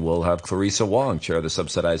that. And we'll have Clarissa Wong, Chair of the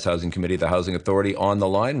Subsidized Housing Committee of the Housing Authority, on the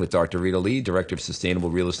line with Dr. Rita Lee, Director of Sustainable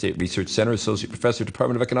Real Estate Research Center, Associate Professor,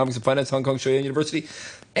 Department of Economics and Finance, Hong Kong Shou-Yan University,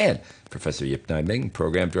 and Professor Yip Nai Ming,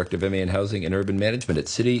 Program Director of MA in Housing and Urban Management at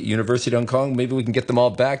City University Hong Kong. Maybe we can get them all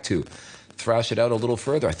back to thrash it out a little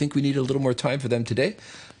further. I think we need a little more time for them today.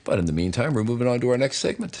 But in the meantime, we're moving on to our next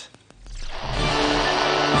segment.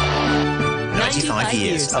 95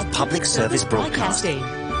 years of public service broadcasting.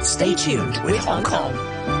 Stay tuned with Hong Kong.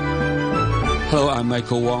 Hello, I'm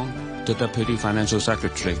Michael Wong, the Deputy Financial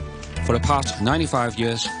Secretary. For the past 95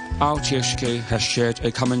 years, RTHK has shared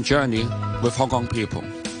a common journey with Hong Kong people.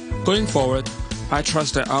 Going forward, I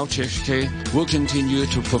trust that RTHK will continue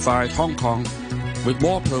to provide Hong Kong with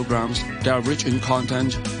more programs that are rich in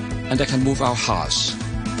content and that can move our hearts.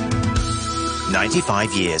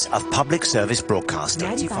 95 years of public service broadcasting.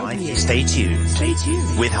 95 years. Stay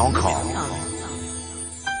tuned with Hong Kong.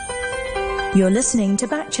 You're listening to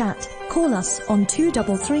Backchat. Call us on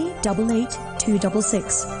 233 88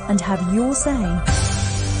 266 and have your say.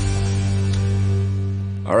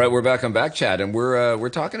 All right, we're back on Backchat, and we're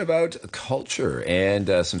talking about culture and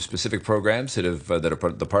some specific programs that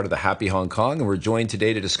are part of the Happy Hong Kong. And we're joined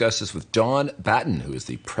today to discuss this with John Batten, who is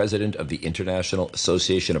the president of the International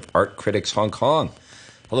Association of Art Critics Hong Kong.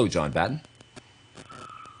 Hello, John Batten.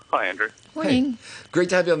 Hi, Andrew. Morning. Hey, great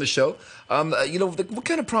to have you on the show. What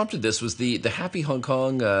kind of prompted this was the Happy Hong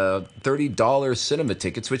Kong $30 cinema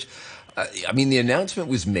tickets, which. The announcement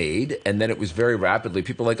was made, and then it was very rapidly.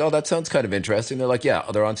 People were like, oh, that sounds kind of interesting. They're like, yeah,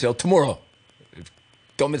 they're on sale tomorrow.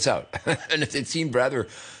 Don't miss out. And it seemed rather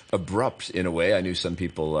abrupt in a way. I knew some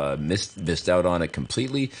people missed out on it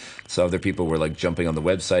completely. So other people were like jumping on the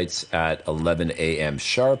websites at 11 a.m.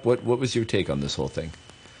 sharp. What was your take on this whole thing?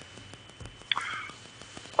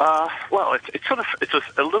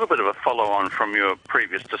 It's a little bit of a follow-on from your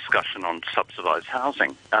previous discussion on subsidised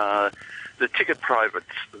housing. The ticket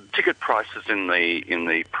prices in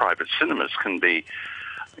the private cinemas can be,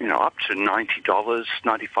 up to $90,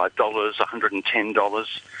 $95, $110.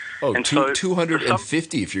 Oh, and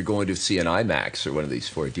 $250 if you're going to see an IMAX or one of these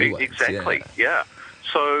 4D ones. Exactly, yeah.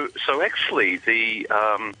 So actually, the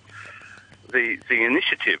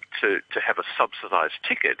initiative to have a subsidised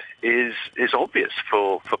ticket is obvious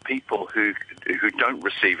for people who don't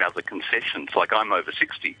receive other concessions. Like I'm over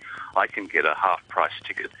 60, I can get a half-price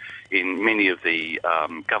ticket in many of the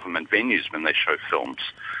government venues when they show films.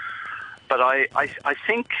 But I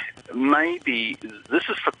think maybe this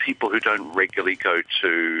is for people who don't regularly go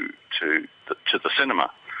to the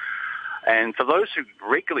cinema. And for those who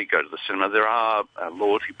regularly go to the cinema, there are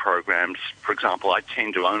loyalty programs. For example, I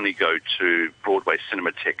tend to only go to Broadway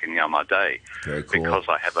Cinematheque in Yau Ma Tei because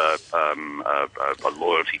I have a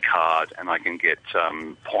loyalty card and I can get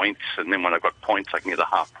points. And then when I've got points, I can get a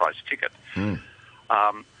half-price ticket.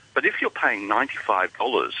 But if you're paying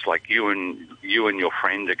 $95, like you and your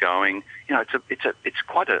friend are going, it's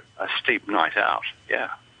quite a steep night out.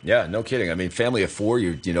 Yeah. Yeah, no kidding. I mean, family of four,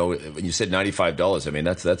 when you said $95, I mean,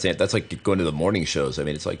 that's like going to the morning shows. I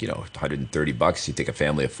mean, it's like, $130. You take a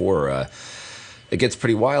family of four, it gets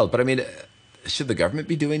pretty wild. But I mean, should the government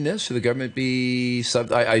be doing this? Should the government be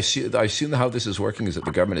I assume how this is working is that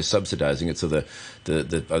the government is subsidizing it. So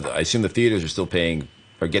I assume the theaters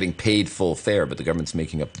are getting paid full fare, but the government's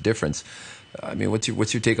making up the difference. I mean, what's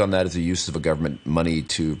your take on that as a use of a government money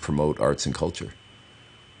to promote arts and culture?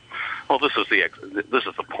 Well, this is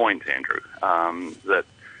the point, Andrew. That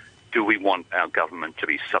do we want our government to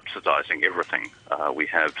be subsidising everything? We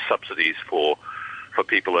have subsidies for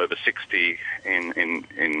people over 60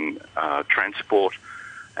 in transport,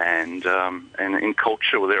 and in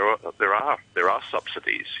culture there are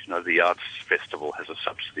subsidies. The Arts Festival has a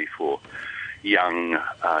subsidy for young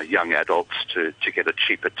adults to get a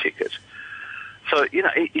cheaper ticket. So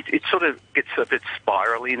it sort of gets a bit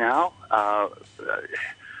spirally now.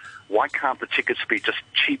 why can't the tickets be just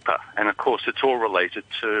cheaper? And of course, it's all related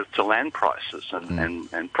to land prices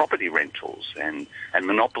and property rentals and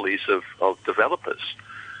monopolies of developers.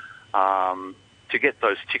 To get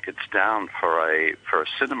those tickets down for a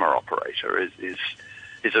cinema operator is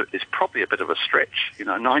probably a bit of a stretch.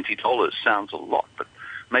 $90 sounds a lot, but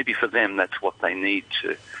maybe for them that's what they need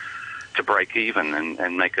to break even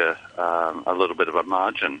and make a little bit of a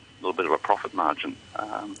margin, a little bit of a profit margin.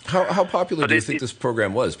 How popular do you think this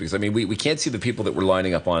program was? Because, I mean, we can't see the people that were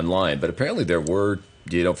lining up online, but apparently there were,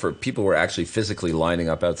 for people who were actually physically lining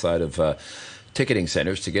up outside of ticketing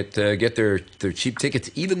centers to get their cheap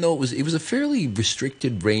tickets, even though it was a fairly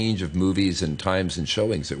restricted range of movies and times and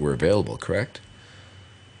showings that were available, correct?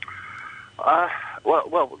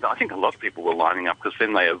 Well, I think a lot of people were lining up because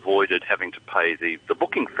then they avoided having to pay the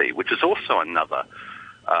booking fee, which is also another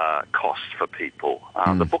cost for people.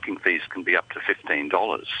 The booking fees can be up to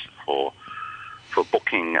 $15 for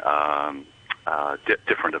booking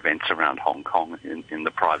different events around Hong Kong in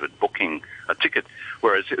the private booking ticket,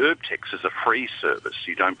 whereas UrbTex is a free service.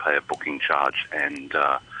 You don't pay a booking charge, and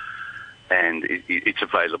it's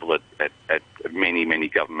available at many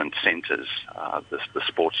government centres, the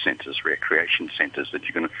sports centres, recreation centres, that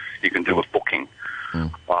you can do a booking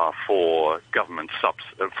for government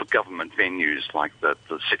venues like the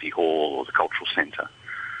City Hall or the Cultural Centre.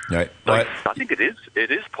 Right. So I think it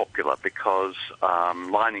is popular because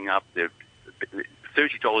lining up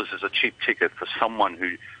 $30 is a cheap ticket for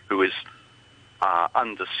someone who is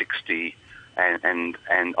under 60 and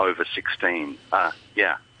over 16.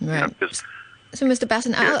 Yeah. Right. So, Mr.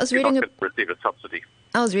 Batten, I was reading receive a subsidy.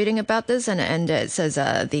 I was reading about this, and it says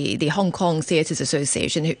the Hong Kong Theatres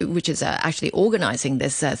Association, which is actually organising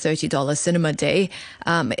this $30 cinema day,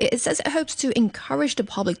 it says it hopes to encourage the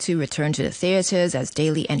public to return to the theatres as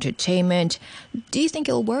daily entertainment. Do you think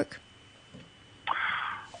it'll work?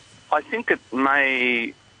 I think it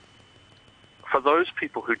may. For those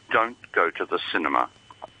people who don't go to the cinema,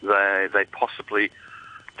 they possibly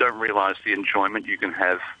don't realise the enjoyment you can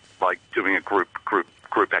have by doing a group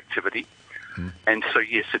activity. And so,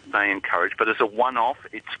 yes, it may encourage, but as a one-off,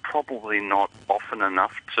 it's probably not often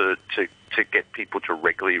enough to get people to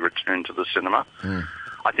regularly return to the cinema.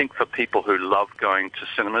 I think for people who love going to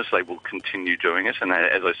cinemas, they will continue doing it, and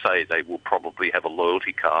as I say, they will probably have a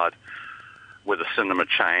loyalty card with a cinema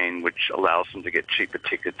chain which allows them to get cheaper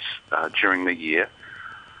tickets during the year.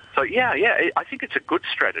 So, yeah, I think it's a good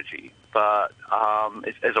strategy, but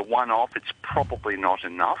as a one-off, it's probably not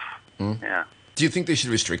enough. Yeah. Do you think they should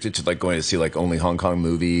restrict it to going to see only Hong Kong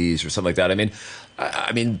movies or something like that?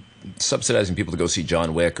 I mean, subsidizing people to go see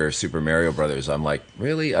John Wick or Super Mario Brothers, I'm like,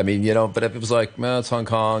 really? I mean, but if it was it's Hong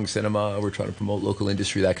Kong cinema, we're trying to promote local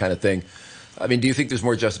industry, that kind of thing. I mean, do you think there's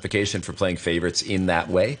more justification for playing favorites in that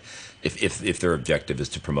way, if their objective is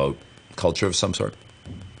to promote culture of some sort?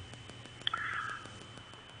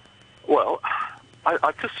 Well,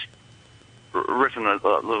 I've just written a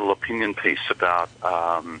little opinion piece about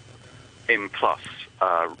M+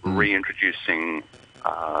 reintroducing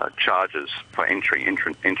charges for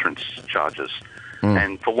entrance charges,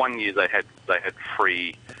 and for 1 year they had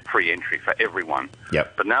free entry for everyone.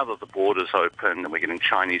 Yep. But now that the borders open and we're getting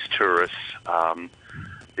Chinese tourists,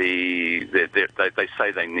 they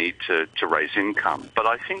say they need to raise income. But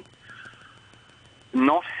I think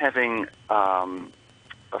not having a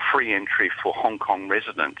free entry for Hong Kong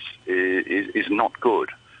residents is not good.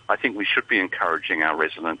 I think we should be encouraging our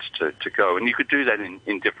residents to go. And you could do that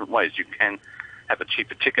in different ways. You can have a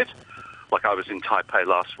cheaper ticket. Like I was in Taipei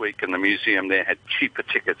last week, and the museum there had cheaper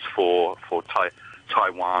tickets for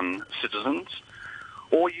Taiwan citizens.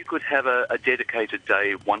 Or you could have a dedicated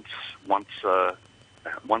day once a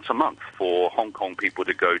month for Hong Kong people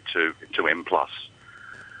to go to M+.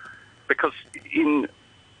 Because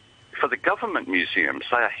for the government museums,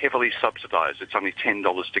 they are heavily subsidised. It's only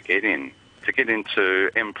 $10 to get in. To get into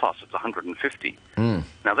M+, it's $150.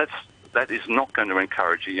 Now that is not going to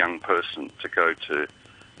encourage a young person to go to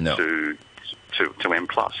M+.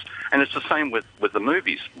 And it's the same with the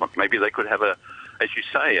movies. Maybe they could have as you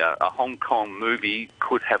say, a Hong Kong movie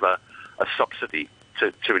could have a subsidy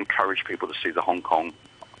to encourage people to see the Hong Kong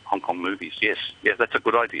movies. Yes, that's a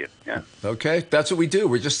good idea. Yeah. Okay, that's what we do.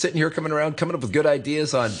 We're just sitting here coming up with good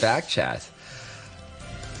ideas on Backchat.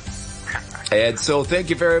 And so thank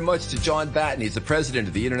you very much to John Batten. He's the president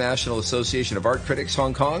of the International Association of Art Critics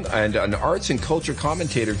Hong Kong and an arts and culture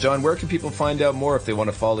commentator. John, where can people find out more if they want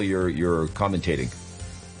to follow your commentating?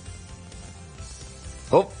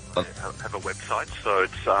 I have a website, so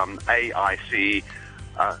it's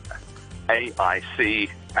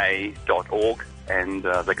aica.org. and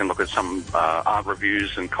they can look at some art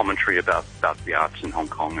reviews and commentary about the arts in Hong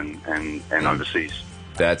Kong and overseas.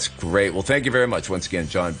 That's great. Well, thank you very much. Once again,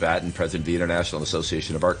 John Batten, President of the International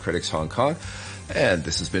Association of Art Critics Hong Kong. And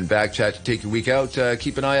this has been Backchat to take your week out.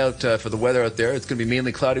 Keep an eye out for the weather out there. It's going to be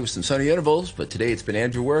mainly cloudy with some sunny intervals, but today it's been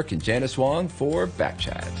Andrew Work and Janice Wong for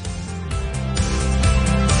Backchat.